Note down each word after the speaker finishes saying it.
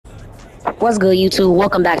What's good, YouTube?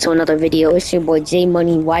 Welcome back to another video. It's your boy J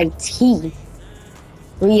Money YT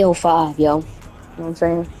 305, yo. You know what I'm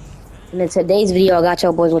saying? And in today's video, I got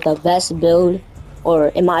y'all boys with the best build, or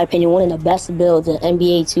in my opinion, one of the best builds in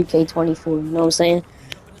NBA 2K24. You know what I'm saying?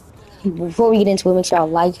 Before we get into it, make sure y'all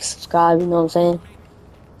like, subscribe. You know what I'm saying?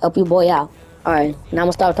 Help your boy out. All right, now I'm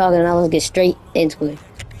gonna stop talking and now let's get straight into it.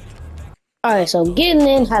 Alright, so getting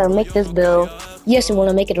in how to make this build. Yes, you want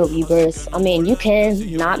to make it a rebirth. I mean, you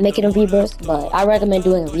can not make it a rebirth, but I recommend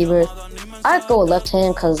doing a rebirth. I'd go with left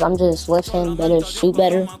hand because I'm just left hand better, shoot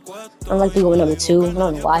better. I like to go with number 2. I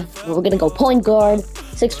don't know why. But we're gonna go point guard,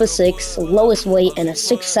 6'6", lowest weight, and a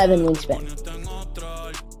 6'7" wingspan.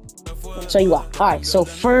 So you what? Alright, so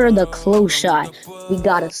for the close shot, we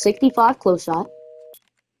got a 65 close shot.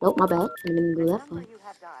 Oh, my bad. I didn't go that far.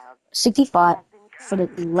 65 for the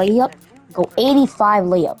layup. Go 85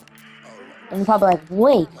 layup. And you're probably like,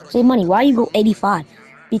 wait, J Money, why you go 85?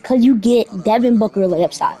 Because you get Devin Booker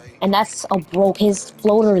layup style. And that's a broke. His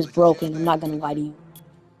floater is broken. I'm not gonna lie to you.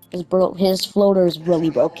 His floater is really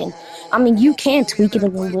broken. I mean, you can tweak it a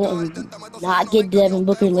little bit and not get Devin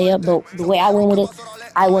Booker layup, but the way I went with it,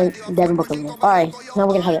 I went Devin Booker layup. Alright, now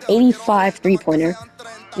we're gonna have an 85 3-pointer.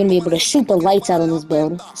 We're gonna be able to shoot the lights out on this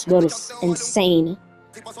build. This build is insane.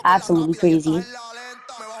 Absolutely crazy.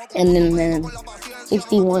 And then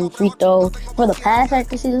 61 free throw. For the pass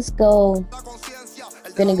accuracy, let's go.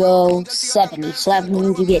 Gonna go 70. So that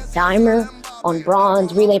means you get dimer on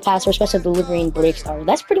bronze, relay passer, special delivery, and break starter.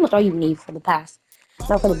 That's pretty much all you need for the pass.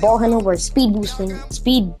 Now for the ball handle, we're speed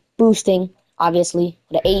boosting, obviously,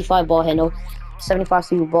 with an 85 ball handle, 75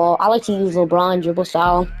 speed ball. I like to use LeBron dribble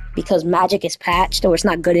style because Magic is patched or it's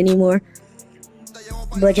not good anymore.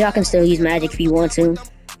 But y'all can still use Magic if you want to.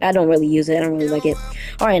 I don't really use it. I don't really like it.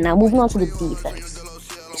 Alright, now moving on to the defense.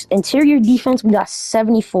 Interior defense, we got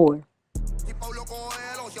 74.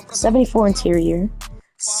 74 interior.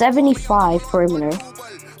 75 perimeter.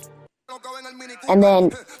 And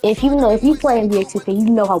then, if you play NBA 2K, you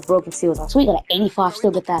know how broken steals are. So we got an 85,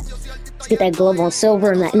 still get that. Let's get that glove on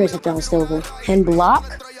silver and that interceptor on silver. And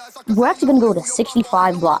block, we're actually going to go with a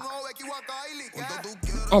 65 block.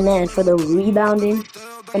 And then for the rebounding,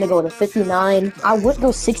 I'm gonna go with a 59. I would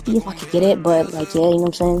go 60 if I could get it, but like, yeah, you know what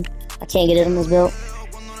I'm saying? I can't get it on this build.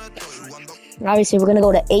 And obviously, we're gonna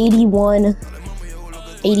go to 81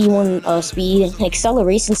 speed.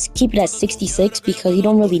 Acceleration, keep it at 66 because you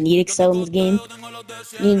don't really need excel in this game.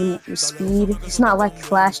 You need speed. It's not like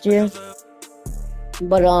last year,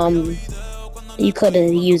 but you could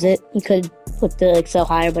use it. You could put the excel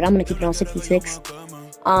higher, but I'm gonna keep it on 66.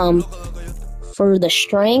 For the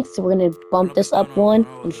strength, we're going to bump this up 1.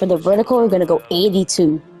 And for the vertical, we're going to go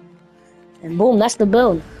 82. And boom, that's the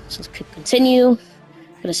build. So let's continue. I'm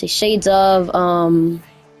going to say shades of, I don't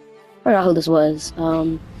know who this was.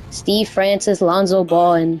 Steve Francis, Lonzo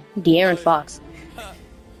Ball, and De'Aaron Fox.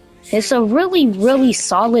 It's a really, really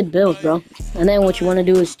solid build, bro. And then what you want to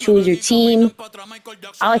do is choose your team.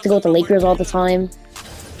 I like to go with the Lakers all the time.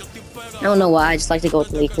 I don't know why, I just like to go with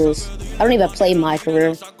the Lakers. I don't even play my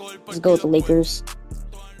career. Just go with the Lakers.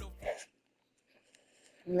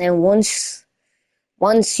 And then once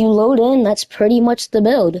you load in, that's pretty much the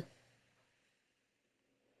build.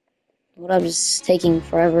 What I'm just taking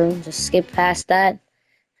forever, just skip past that.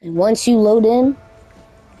 And once you load in,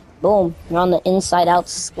 boom, you're on the inside out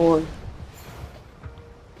score.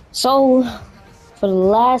 So, for the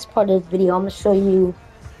last part of this video, I'm going to show you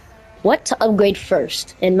what to upgrade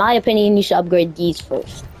first. In my opinion, you should upgrade these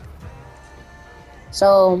first.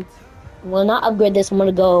 So, we'll not upgrade this. I'm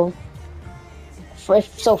gonna go for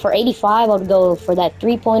 85. I would go for that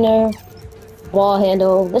 3-pointer, ball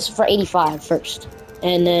handle. This is for 85 first,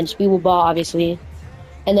 and then speed with ball, obviously.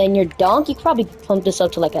 And then your dunk, you could probably pump this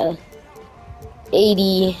up to like a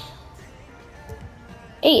 80,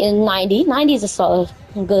 8 and 90. 90 is a solid.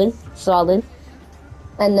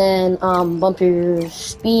 And then bump your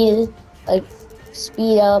speed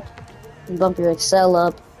up, and bump your excel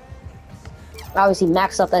up. Obviously,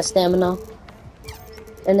 max up that stamina.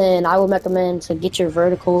 And then I would recommend to get your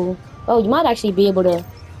vertical. Oh, you might actually be able to.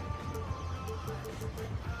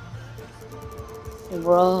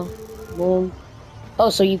 Raw, boom. Oh,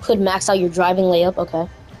 so you could max out your driving layup, okay.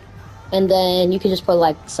 And then you could just put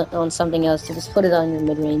like on something else to just put it on your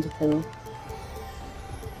mid range too.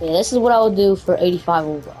 Yeah, this is what I would do for 85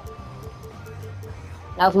 overall.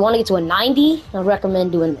 Now, if you want to get to a 90, I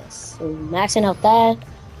recommend doing this. So maxing out that.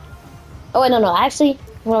 Oh, wait, no, actually,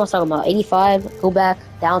 what I was talking about, 85, go back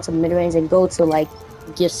down to the mid-range and go to, like,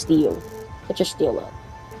 just steal. Put your steal up.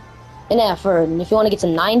 And yeah, if you want to get to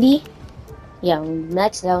 90, yeah,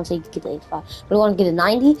 max it out until you get to 85. But if you want to get to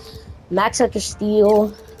 90, max out your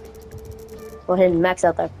steal, Go ahead and max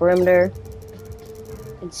out that perimeter.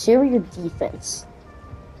 Interior defense.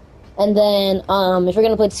 And then, if you're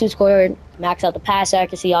gonna play 2-scorer, max out the pass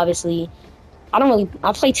accuracy, obviously.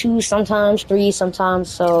 I play 2 sometimes, 3 sometimes,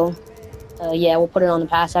 so, yeah, we'll put it on the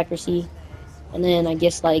pass accuracy. And then, I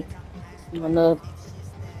guess, like, on the,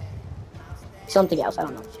 something else, I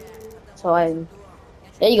don't know. So,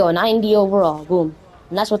 there you go, 90 overall, boom.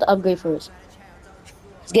 And that's what the upgrade for is.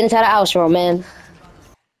 Let's get into the outro, man.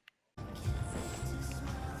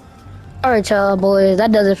 Alright, y'all boys,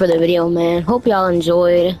 that does it for the video, man. Hope y'all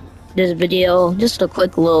enjoyed this video. Just a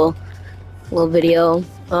quick little video.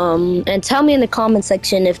 And tell me in the comment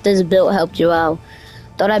section if this build helped you out.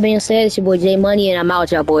 With all that being said, it's your boy J Money, and I'm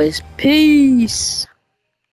out, y'all boys. Peace.